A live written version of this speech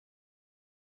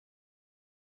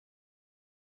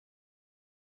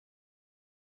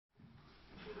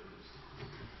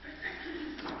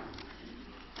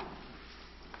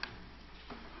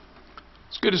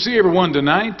Good to see everyone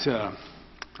tonight.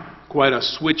 Quite a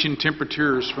switch in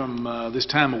temperatures from this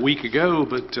time a week ago,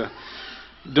 but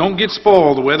don't get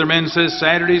spoiled. The weatherman says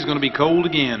Saturday is going to be cold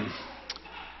again.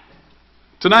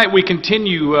 Tonight we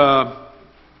continue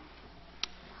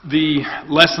the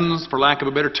lessons, for lack of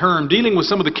a better term, dealing with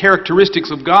some of the characteristics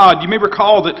of God. You may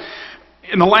recall that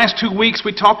in the last 2 weeks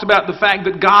we talked about the fact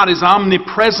that God is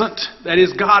omnipresent. That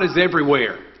is, God is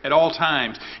everywhere at all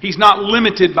times. He's not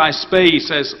limited by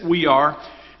space as we are.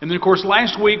 And then, of course,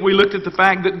 last week we looked at the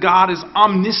fact that God is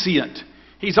omniscient.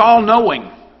 He's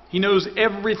all-knowing. He knows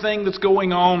everything that's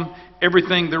going on,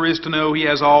 everything there is to know. He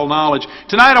has all knowledge.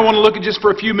 Tonight I want to look at just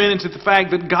for a few minutes at the fact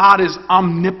that God is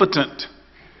omnipotent.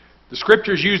 The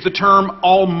Scriptures use the term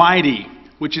almighty,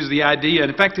 which is the idea. And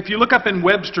in fact, if you look up in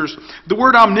Webster's, the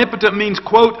word omnipotent means,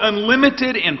 quote,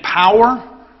 unlimited in power,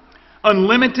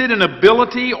 unlimited in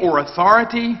ability or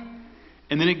authority,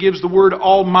 and then it gives the word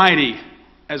almighty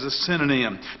as a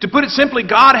synonym. To put it simply,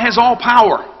 God has all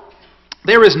power.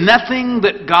 There is nothing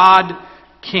that God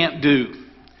can't do.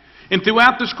 And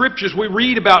throughout the Scriptures we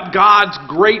read about God's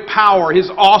great power.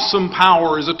 His awesome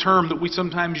power is a term that we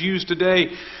sometimes use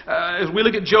today. As we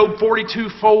look at Job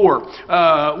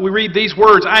 42:4, we read these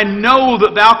words, I know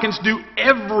that thou canst do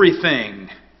everything,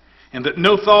 and that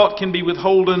no thought can be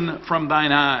withholden from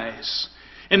thine eyes.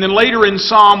 And then later in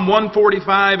Psalm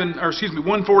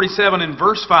 147 and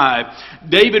verse 5,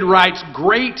 David writes,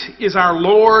 great is our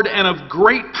Lord and of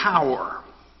great power.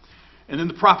 And then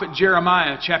the prophet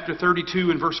Jeremiah, chapter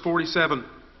 32 and verse 47,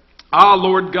 Ah,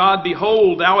 Lord God,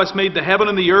 behold, thou hast made the heaven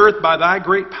and the earth by thy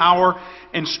great power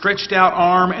and stretched out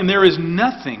arm, and there is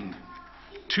nothing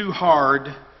too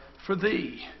hard for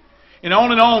thee. And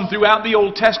on throughout the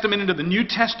Old Testament into the New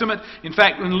Testament. In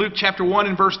fact, in Luke chapter 1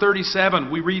 and verse 37,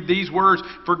 we read these words,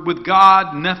 for with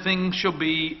God nothing shall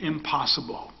be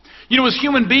impossible. You know, as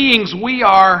human beings, we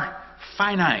are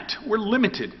finite. We're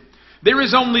limited. There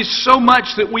is only so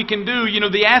much that we can do. You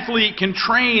know, the athlete can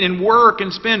train and work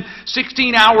and spend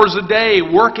 16 hours a day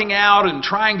working out and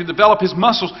trying to develop his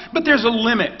muscles, but there's a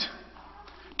limit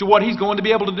to what he's going to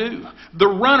be able to do. The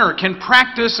runner can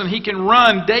practice and he can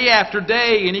run day after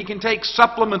day and he can take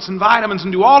supplements and vitamins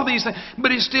and do all of these things, but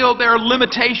there are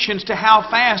limitations to how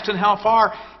fast and how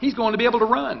far he's going to be able to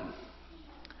run.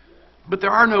 But there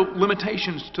are no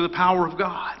limitations to the power of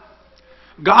God.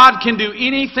 God can do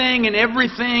anything and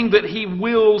everything that He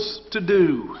wills to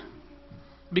do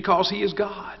because He is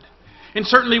God. And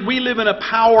certainly we live in a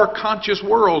power-conscious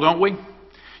world, don't we?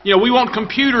 You know, we want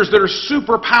computers that are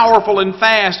super powerful and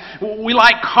fast. We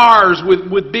like cars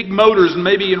with big motors, and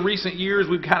maybe in recent years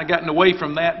we've kind of gotten away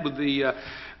from that with the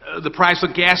price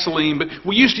of gasoline. But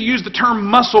we used to use the term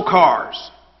muscle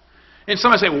cars. And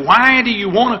somebody say, why do you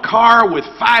want a car with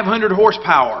 500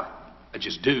 horsepower? I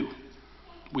just do.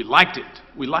 We liked it.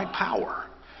 We like power.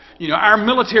 You know, our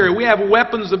military, we have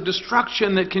weapons of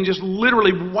destruction that can just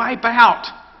literally wipe out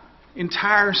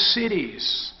entire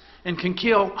cities and can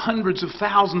kill hundreds of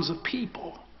thousands of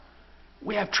people.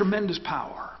 We have tremendous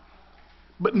power.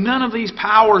 But none of these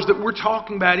powers that we're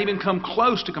talking about even come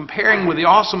close to comparing with the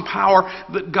awesome power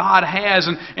that God has.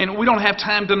 And we don't have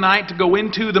time tonight to go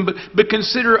into them, but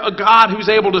consider a God who's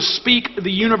able to speak the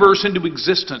universe into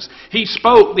existence. He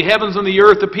spoke, the heavens and the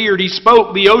earth appeared. He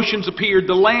spoke, the oceans appeared,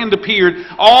 the land appeared.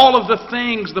 All of the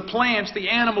things, the plants, the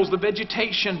animals, the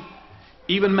vegetation,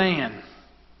 even man.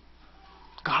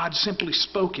 God simply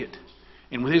spoke it,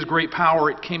 and with His great power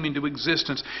it came into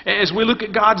existence. As we look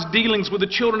at God's dealings with the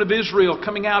children of Israel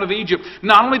coming out of Egypt,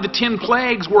 not only the 10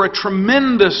 plagues were a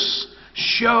tremendous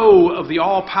show of the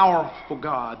all-powerful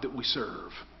God that we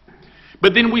serve,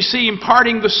 but then we see Him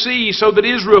parting the sea so that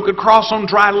Israel could cross on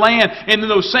dry land, and then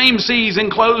those same seas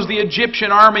enclosed the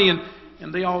Egyptian army,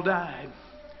 and they all died.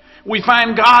 We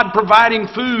find God providing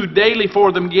food daily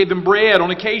for them. He gave them bread.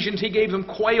 On occasions He gave them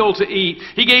quail to eat.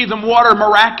 He gave them water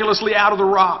miraculously out of the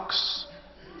rocks.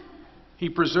 He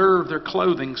preserved their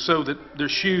clothing so that their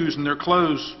shoes and their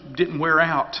clothes didn't wear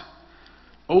out.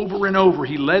 Over and over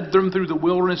He led them through the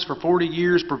wilderness for 40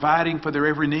 years, providing for their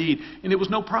every need. And it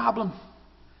was no problem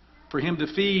for Him to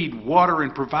feed, water,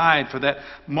 and provide for that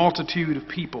multitude of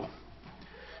people.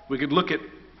 We could look at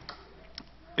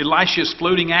Elisha's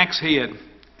floating axe head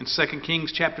in 2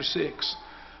 Kings chapter 6.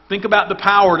 Think about the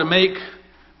power to make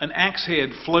an axe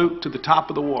head float to the top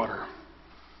of the water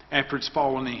after it's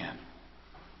fallen in.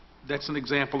 That's an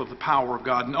example of the power of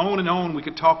God. And on we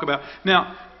could talk about.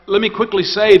 Now, let me quickly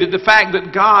say that the fact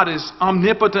that God is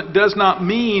omnipotent does not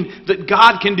mean that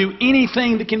God can do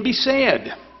anything that can be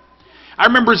said. I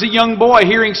remember as a young boy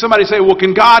hearing somebody say, well,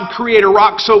 can God create a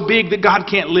rock so big that God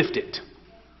can't lift it?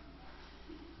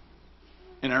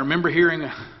 And I remember hearing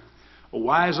A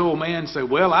wise old man say,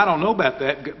 well, I don't know about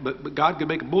that, but God could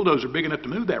make a bulldozer big enough to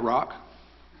move that rock.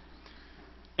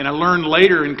 And I learned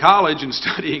later in college and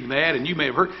studying that, and you may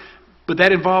have heard, but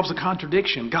that involves a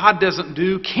contradiction. God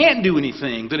can't do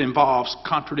anything that involves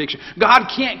contradiction.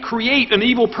 God can't create an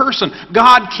evil person.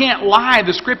 God can't lie,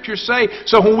 the Scriptures say.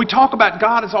 So when we talk about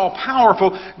God as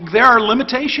all-powerful, there are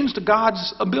limitations to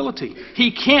God's ability.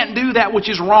 He can't do that which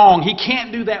is wrong. He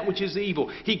can't do that which is evil.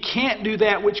 He can't do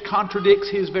that which contradicts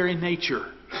His very nature.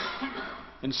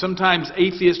 And sometimes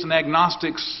atheists and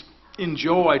agnostics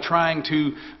enjoy trying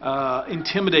to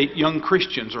intimidate young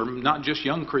Christians, or not just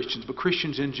young Christians, but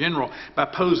Christians in general, by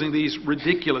posing these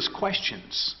ridiculous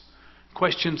questions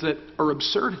that are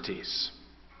absurdities.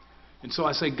 And so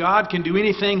I say God can do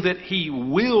anything that He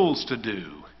wills to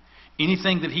do,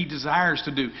 anything that He desires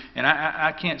to do. And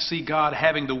I can't see God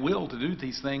having the will to do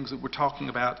these things that we're talking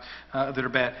about that are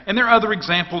bad. And there are other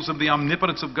examples of the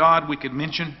omnipotence of God we could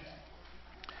mention.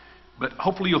 But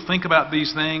hopefully you'll think about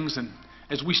these things, and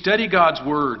as we study God's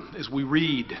Word, as we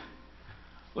read,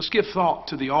 let's give thought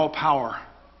to the all-power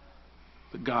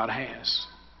that God has,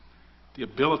 the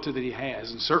ability that He has,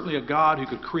 and certainly a God who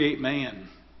could create man,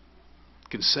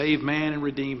 can save man and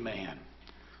redeem man.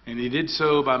 And He did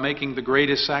so by making the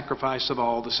greatest sacrifice of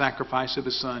all, the sacrifice of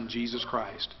His Son, Jesus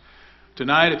Christ.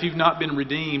 Tonight, if you've not been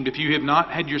redeemed, if you have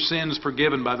not had your sins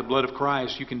forgiven by the blood of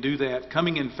Christ, you can do that,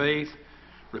 coming in faith,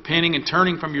 repenting and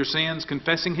turning from your sins,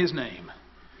 confessing His name,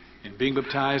 and being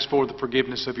baptized for the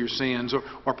forgiveness of your sins.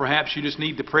 Or perhaps you just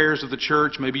need the prayers of the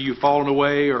church. Maybe you've fallen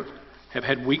away or have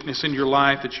had weakness in your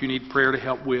life that you need prayer to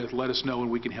help with. Let us know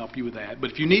and we can help you with that. But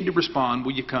if you need to respond,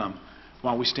 will you come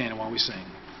while we stand and while we sing?